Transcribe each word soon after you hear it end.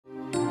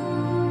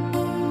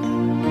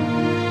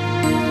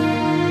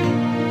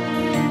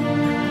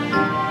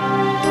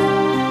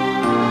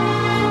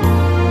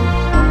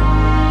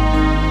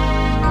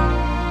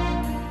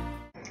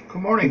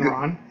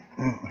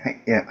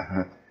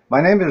My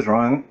name is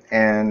Ron,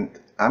 and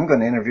I'm going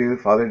to interview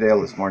Father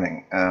Dale this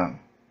morning.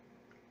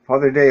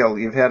 Father Dale,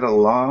 you've had a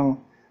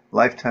long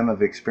lifetime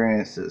of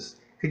experiences.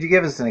 Could you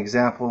give us an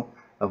example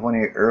of one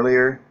of your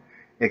earlier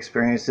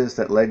experiences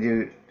that led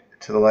you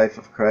to the life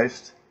of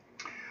Christ?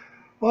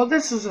 Well,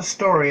 this is a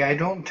story I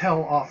don't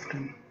tell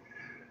often,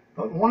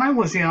 but when I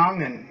was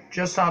young and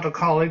just out of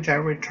college, I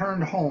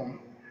returned home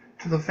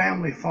to the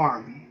family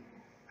farm.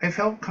 I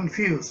felt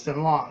confused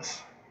and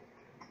lost,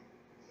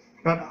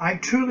 but I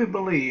truly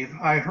believe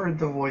I heard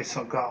the voice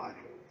of God.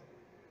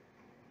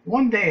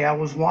 One day I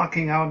was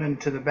walking out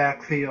into the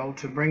back field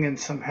to bring in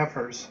some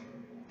heifers.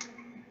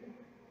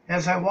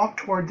 As I walked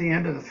toward the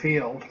end of the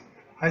field,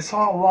 I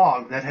saw a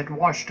log that had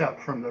washed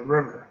up from the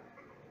river.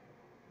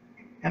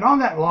 And on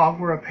that log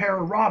were a pair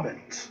of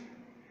robins.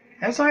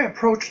 As I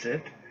approached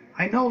it,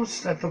 I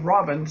noticed that the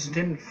robins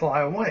didn't fly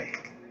away.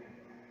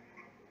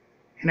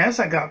 And as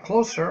I got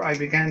closer, I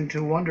began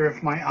to wonder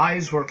if my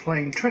eyes were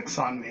playing tricks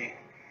on me.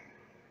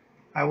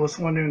 I was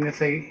wondering if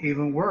they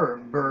even were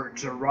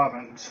birds or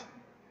robins.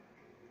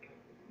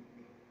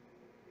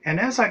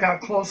 And as I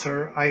got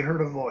closer, I heard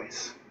a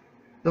voice.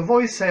 The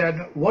voice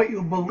said, "What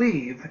you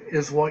believe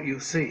is what you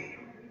see."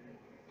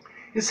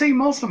 You see,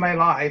 most of my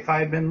life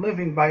I've been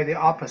living by the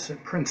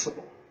opposite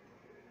principle.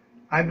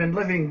 I've been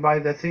living by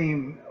the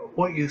theme,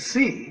 what you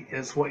see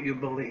is what you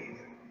believe.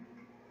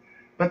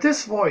 But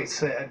this voice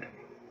said,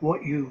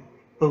 what you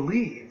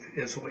believe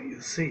is what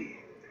you see.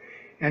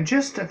 And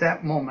just at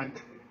that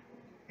moment,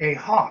 a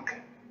hawk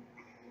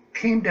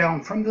came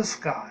down from the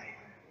sky,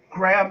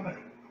 grabbed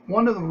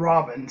one of the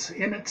robins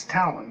in its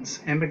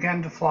talons, and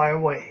began to fly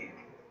away.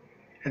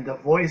 And the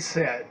voice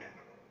said,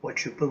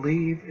 what you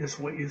believe is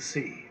what you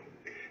see.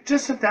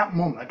 Just at that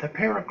moment, a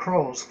pair of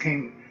crows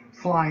came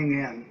flying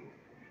in,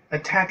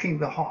 attacking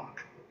the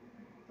hawk.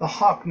 The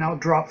hawk now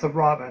dropped the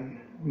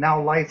robin,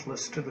 now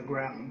lifeless to the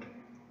ground.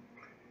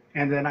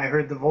 And then I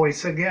heard the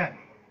voice again.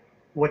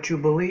 What you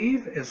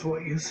believe is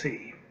what you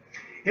see.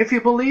 If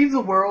you believe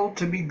the world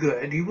to be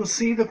good, you will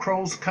see the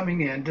crows coming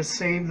in to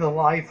save the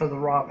life of the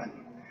robin.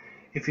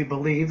 If you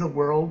believe the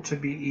world to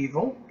be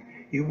evil,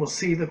 you will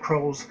see the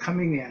crows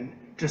coming in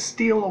to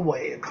steal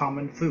away a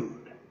common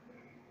food.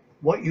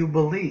 What you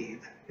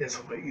believe is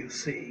what you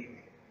see.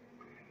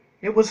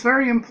 It was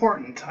very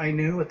important, I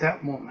knew at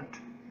that moment,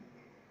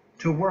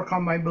 to work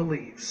on my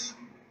beliefs,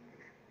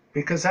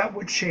 because that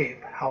would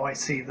shape how I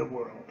see the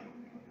world.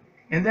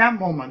 In that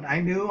moment, I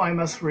knew I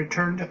must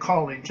return to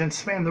college and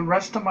spend the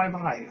rest of my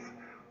life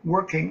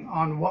working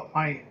on what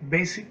my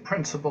basic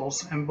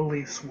principles and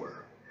beliefs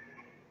were.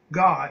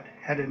 God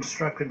had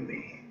instructed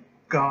me.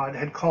 God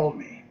had called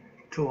me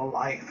to a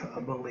life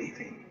of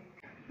believing.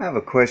 I have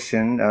a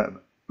question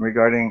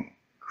regarding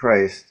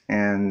Christ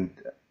and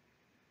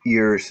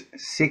you're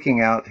seeking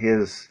out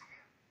his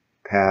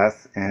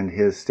path and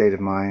his state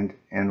of mind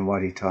and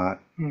what he taught.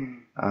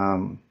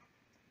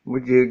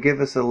 Would you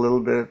give us a little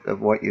bit of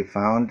what you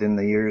found in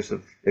the years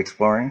of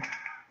exploring?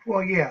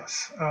 Well,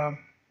 yes.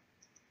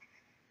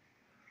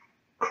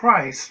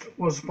 Christ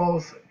was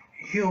both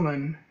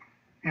human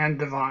and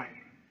divine.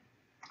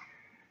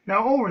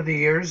 Now, over the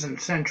years and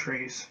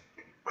centuries,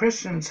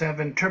 Christians have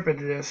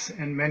interpreted this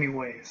in many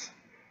ways.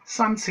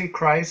 Some see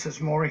Christ as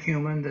more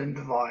human than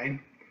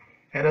divine.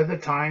 At other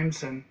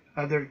times, and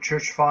other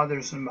church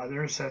fathers and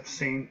mothers have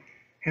seen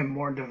him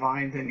more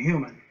divine than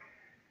human.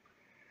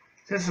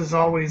 This has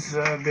always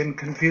been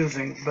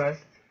confusing, but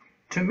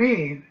to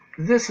me,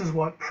 this is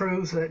what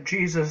proves that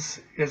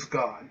Jesus is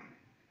God.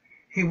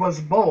 He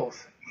was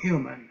both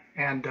human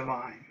and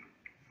divine.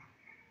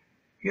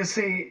 You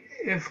see,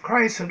 if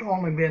Christ had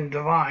only been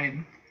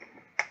divine,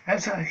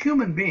 as a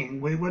human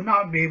being, we would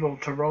not be able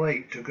to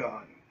relate to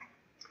God.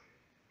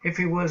 If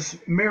he was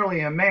merely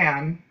a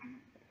man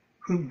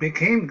who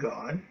became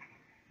God,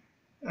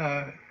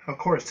 of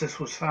course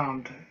this was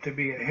found to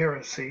be a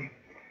heresy,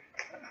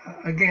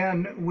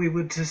 again, we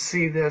would just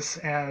see this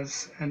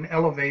as an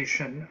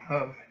elevation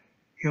of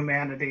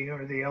humanity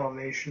or the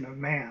elevation of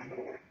man.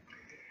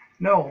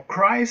 No,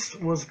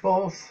 Christ was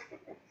both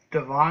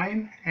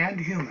divine and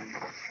human.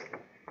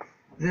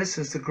 This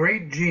is the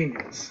great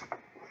genius.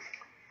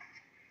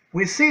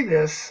 We see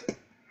this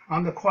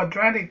on the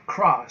quadratic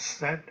cross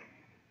that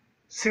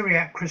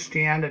Syriac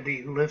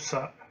Christianity lifts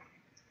up.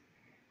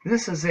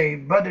 This is a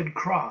budded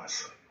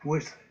cross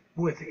with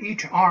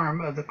each arm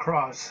of the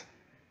cross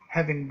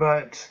having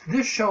buds.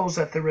 This shows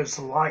that there is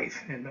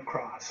life in the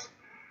cross.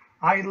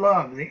 I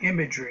love the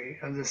imagery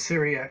of the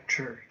Syriac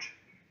church.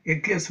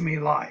 It gives me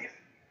life,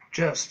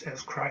 just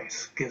as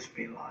Christ gives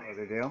me life.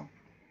 Father Dale,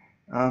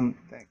 I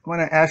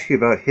want to ask you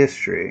about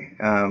history.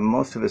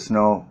 Most of us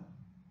know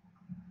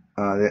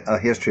a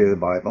history of the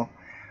Bible,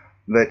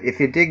 but if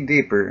you dig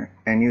deeper,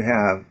 and you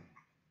have,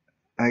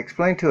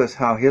 explain to us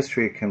how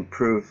history can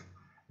prove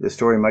the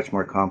story much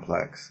more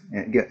complex,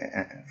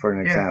 for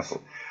an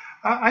example. Yes.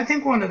 I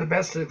think one of the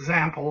best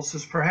examples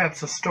is perhaps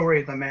the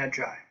story of the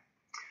Magi.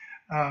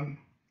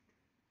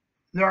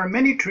 There are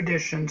many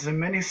traditions and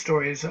many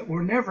stories that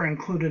were never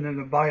included in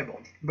the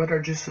Bible, but are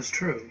just as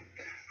true.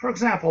 For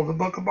example, the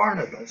book of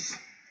Barnabas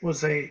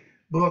was a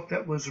book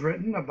that was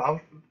written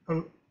about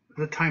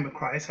the time of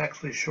Christ,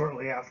 actually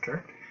shortly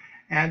after,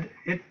 and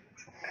it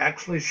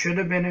actually should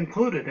have been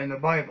included in the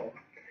Bible.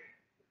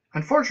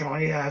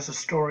 Unfortunately, it has a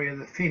story of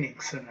the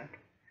phoenix in it,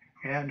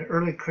 and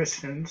early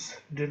Christians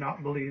did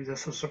not believe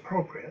this was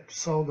appropriate,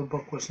 so the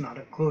book was not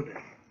included.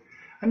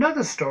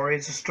 Another story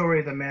is the story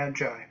of the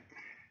Magi.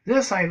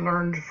 This I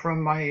learned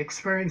from my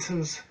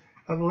experiences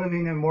of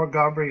living in Mor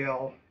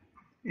Gabriel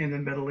in the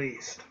Middle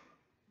East.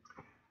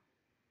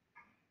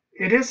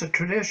 It is a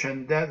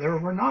tradition that there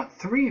were not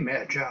 3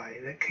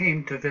 Magi that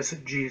came to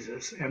visit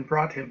Jesus and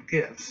brought him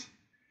gifts.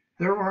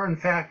 There were in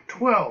fact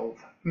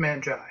 12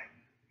 Magi.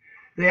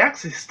 They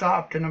actually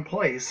stopped in a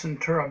place in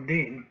Tur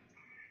Abdin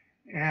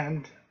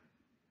and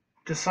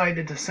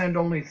decided to send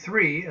only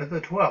 3 of the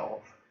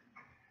 12.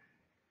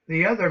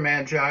 The other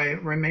Magi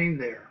remained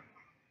there.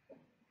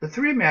 The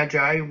 3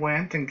 Magi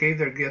went and gave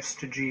their gifts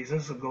to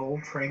Jesus of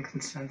gold,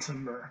 frankincense,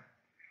 and myrrh.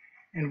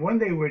 And when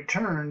they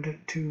returned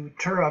to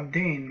Tur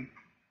Abdin,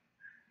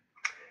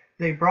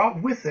 they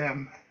brought with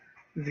them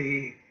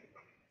the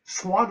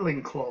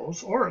swaddling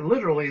clothes, or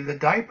literally the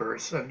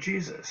diapers of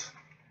Jesus.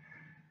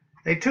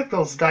 They took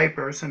those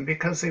diapers, and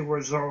because they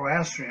were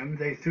Zoroastrian,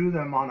 they threw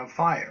them on a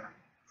fire.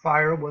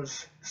 Fire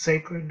was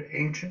sacred,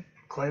 ancient,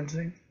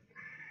 cleansing.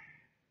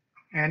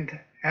 And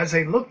as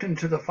they looked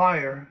into the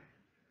fire,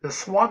 the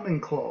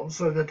swaddling clothes,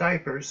 or the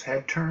diapers,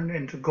 had turned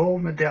into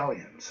gold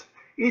medallions.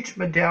 Each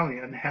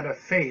medallion had a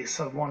face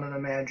of one of the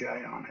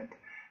Magi on it.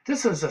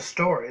 This is a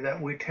story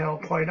that we tell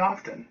quite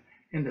often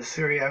in the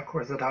Syriac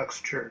Orthodox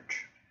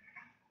Church.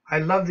 I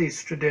love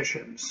these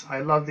traditions. I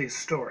love these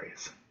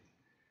stories.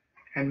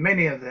 And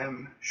many of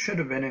them should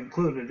have been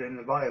included in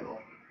the Bible.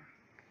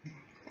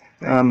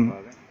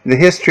 The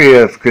history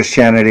of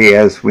Christianity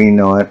as we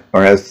know it,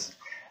 or as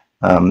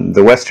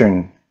the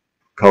Western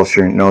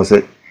culture knows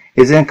it,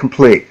 is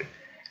incomplete.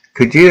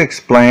 Could you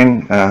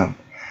explain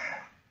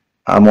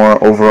a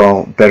more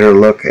overall, better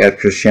look at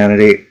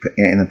Christianity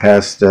in the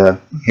past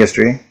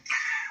history?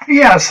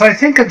 Yes, I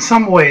think in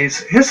some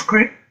ways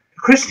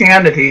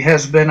Christianity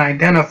has been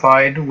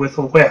identified with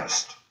the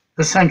West,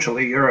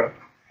 essentially Europe.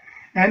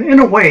 And in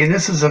a way,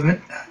 this is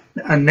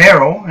a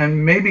narrow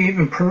and maybe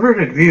even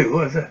perverted view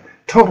of the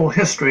total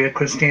history of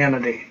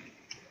Christianity.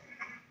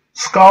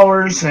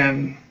 Scholars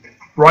and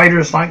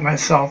writers like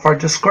myself are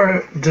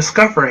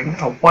discovering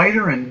a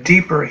wider and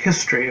deeper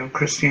history of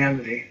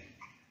Christianity.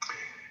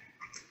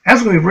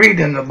 As we read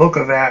in the book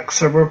of Acts,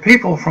 there were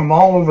people from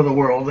all over the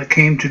world that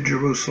came to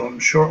Jerusalem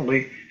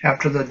shortly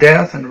after the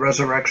death and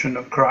resurrection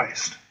of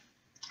Christ.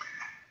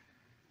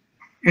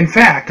 In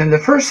fact, in the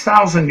first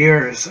 1,000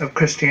 years of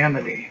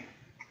Christianity,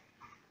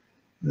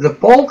 the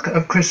bulk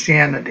of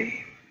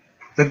Christianity,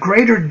 the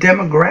greater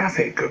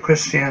demographic of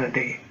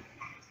Christianity,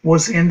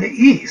 was in the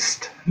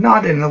East,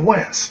 not in the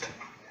West.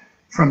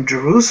 From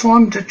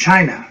Jerusalem to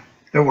China,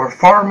 there were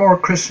far more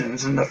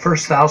Christians in the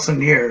first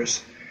 1,000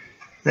 years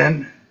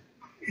than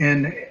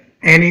in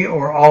any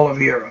or all of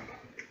Europe.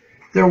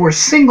 There were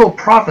single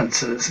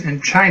provinces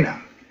in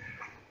China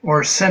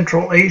or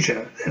Central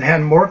Asia that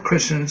had more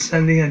Christians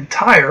than the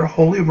entire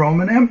Holy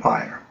Roman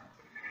Empire.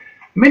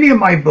 Many of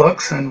my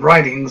books and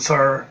writings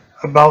are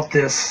about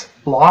this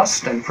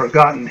lost and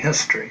forgotten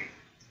history.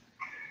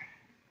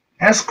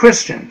 As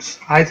Christians,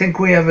 I think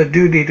we have a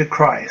duty to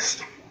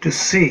Christ to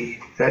see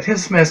that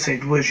his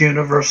message was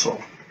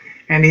universal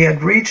and he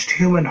had reached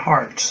human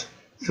hearts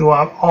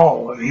throughout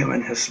all of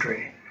human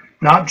history,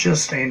 not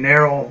just a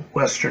narrow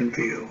Western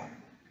view.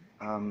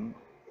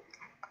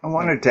 I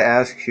wanted to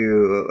ask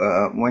you,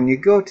 when you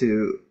go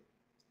to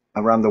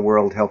around the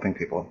world helping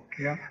people,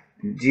 Yeah.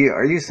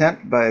 are you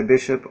sent by a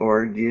bishop,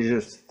 or do you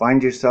just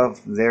find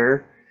yourself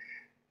there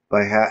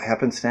by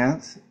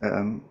happenstance?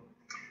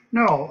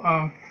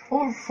 No,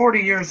 over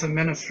 40 years of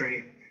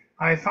ministry,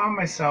 I found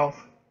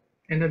myself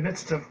in the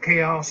midst of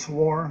chaos,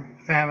 war,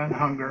 famine,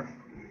 hunger.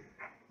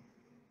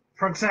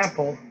 For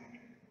example,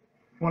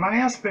 when I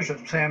asked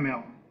Bishop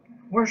Samuel,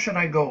 where should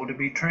I go to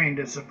be trained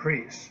as a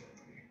priest?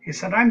 He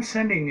said, I'm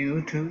sending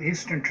you to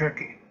Eastern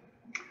Turkey.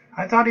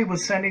 I thought he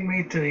was sending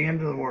me to the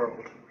end of the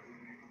world.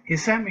 He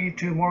sent me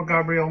to Mor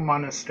Gabriel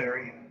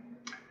Monastery,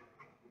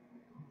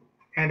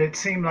 and it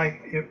seemed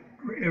like, it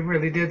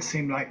really did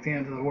seem like the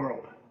end of the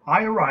world.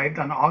 I arrived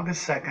on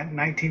August 2nd,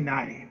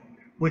 1990,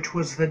 which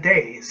was the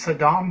day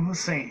Saddam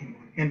Hussein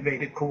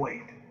invaded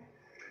Kuwait.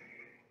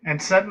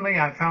 And suddenly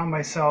I found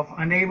myself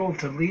unable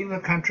to leave the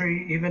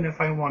country even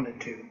if I wanted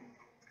to.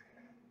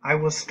 I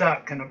was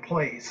stuck in a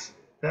place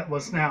that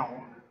was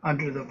now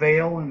under the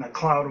veil and the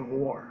cloud of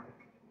war.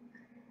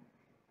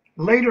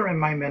 Later in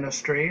my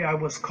ministry, I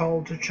was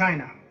called to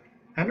China.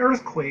 An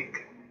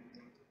earthquake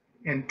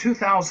in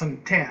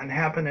 2010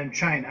 happened in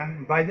China,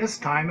 and by this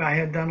time I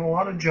had done a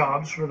lot of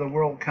jobs for the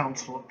World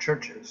Council of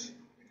Churches.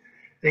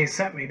 They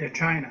sent me to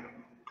China.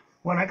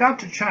 When I got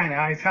to China,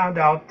 I found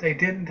out they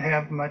didn't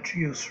have much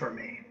use for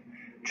me.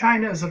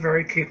 China is a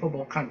very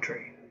capable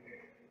country,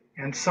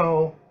 and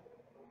so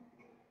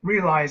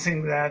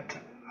realizing that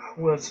I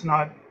was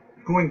not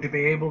going to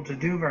be able to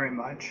do very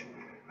much,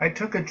 I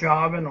took a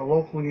job in a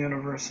local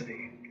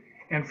university,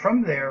 and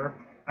from there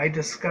I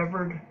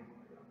discovered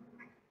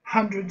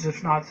hundreds,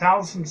 if not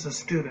thousands, of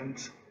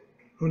students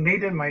who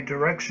needed my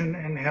direction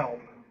and help.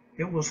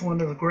 It was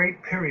one of the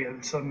great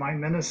periods of my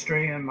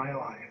ministry and my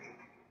life.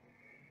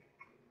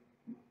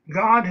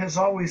 God has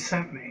always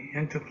sent me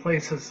into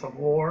places of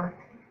war,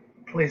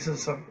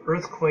 places of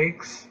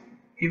earthquakes,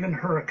 even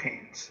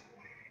hurricanes.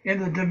 In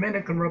the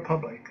Dominican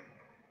Republic,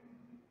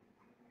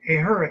 a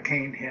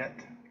hurricane hit,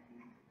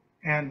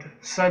 and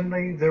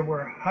suddenly there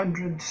were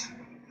hundreds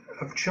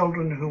of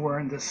children who were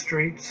in the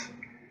streets.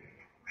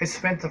 I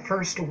spent the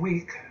first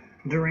week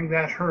during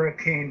that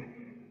hurricane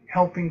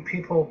helping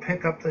people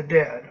pick up the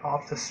dead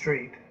off the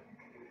street.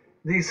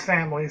 These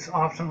families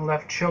often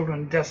left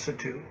children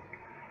destitute,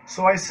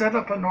 so I set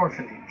up an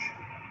orphanage,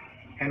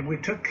 and we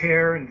took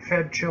care and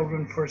fed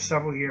children for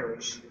several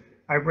years.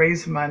 I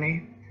raised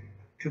money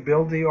to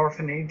build the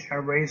orphanage. I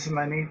raised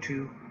money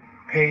to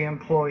pay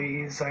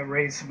employees. I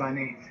raised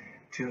money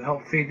to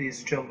help feed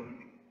these children.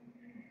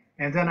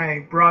 And then I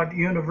brought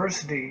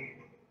university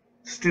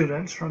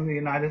students from the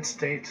United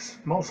States,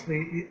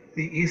 mostly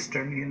the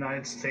eastern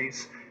United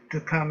States, to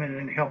come in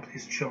and help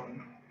these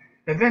children.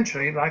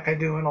 Eventually, like I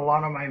do in a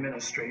lot of my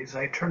ministries,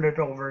 I turned it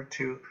over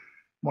to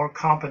more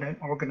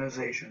competent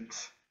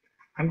organizations.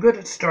 I'm good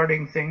at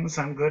starting things.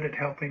 I'm good at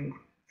helping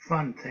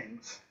fund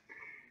things.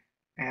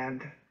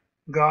 And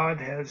God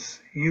has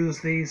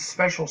used these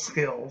special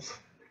skills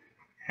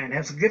and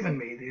has given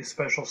me these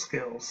special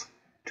skills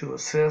to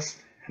assist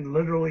and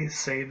literally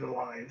save the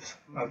lives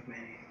of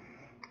many.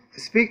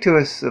 Speak to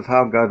us of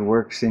how God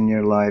works in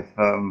your life,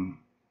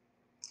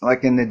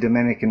 like in the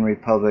Dominican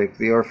Republic,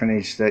 the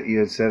orphanage that you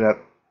had set up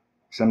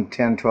some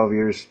 10, 12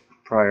 years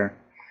prior,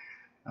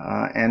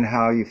 and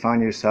how you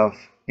found yourself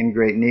in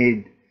great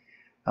need,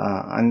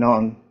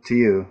 unknown to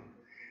you.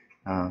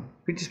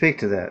 Could you speak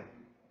to that,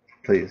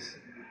 please?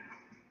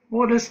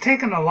 Well, it has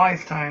taken a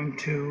lifetime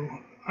to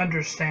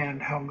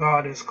understand how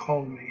God has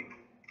called me.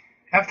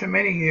 After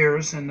many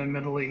years in the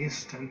Middle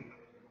East and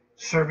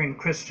serving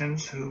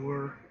Christians who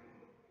were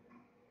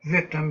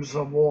victims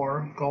of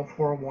war, Gulf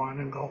War I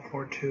and Gulf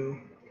War II,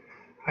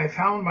 I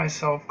found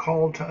myself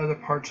called to other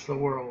parts of the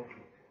world.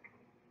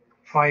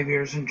 5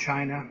 years in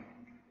China,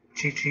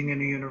 teaching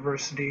in a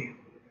university,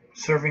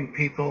 serving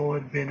people who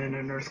had been in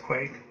an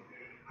earthquake.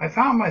 I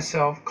found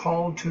myself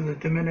called to the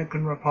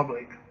Dominican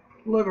Republic,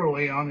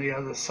 literally on the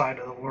other side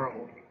of the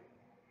world.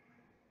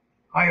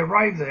 I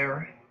arrived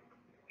there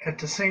at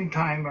the same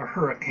time a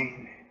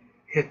hurricane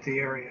hit the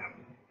area.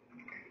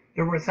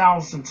 There were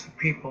thousands of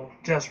people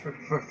desperate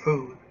for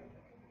food.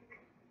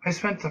 I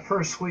spent the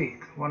first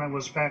week when I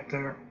was back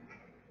there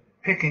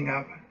picking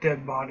up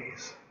dead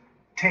bodies,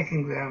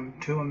 taking them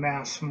to a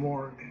mass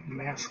morgue,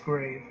 mass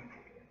grave.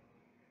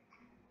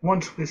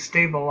 Once we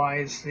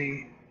stabilized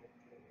the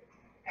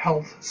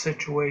health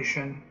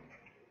situation,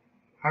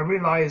 I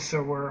realized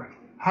there were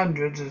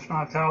hundreds, if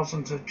not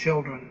thousands, of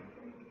children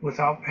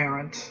without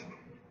parents,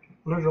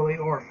 literally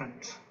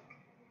orphans.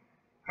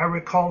 I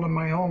recalled in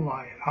my own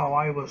life how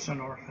I was an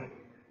orphan,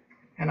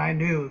 and I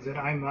knew that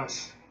I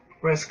must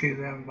rescue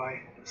them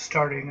by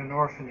starting an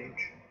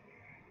orphanage.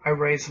 I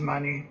raised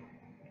money.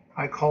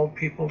 I called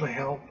people to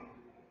help.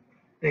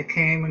 They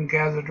came and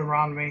gathered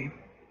around me,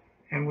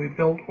 and we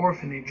built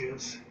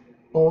orphanages,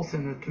 both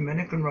in the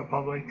Dominican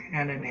Republic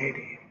and in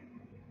Haiti.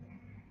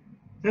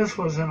 This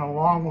was in a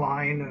long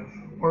line of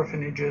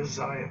orphanages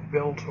I have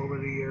built over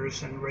the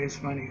years and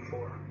raised money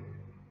for.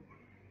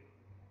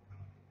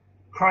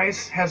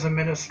 Christ has a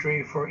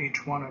ministry for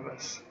each one of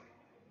us.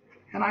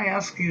 And I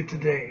ask you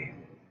today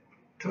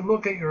to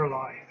look at your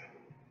life,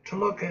 to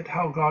look at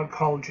how God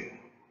called you,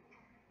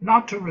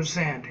 not to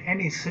resent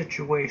any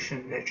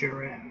situation that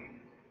you're in.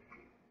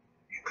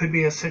 It could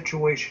be a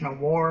situation of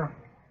war.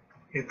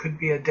 It could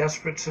be a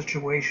desperate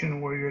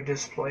situation where you're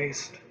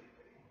displaced.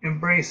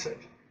 Embrace it,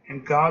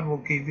 and God will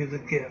give you the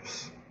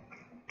gifts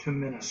to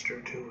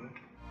minister to it.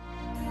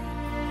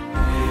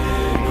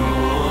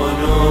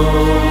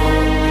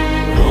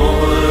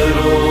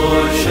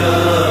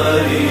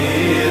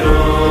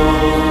 شريرا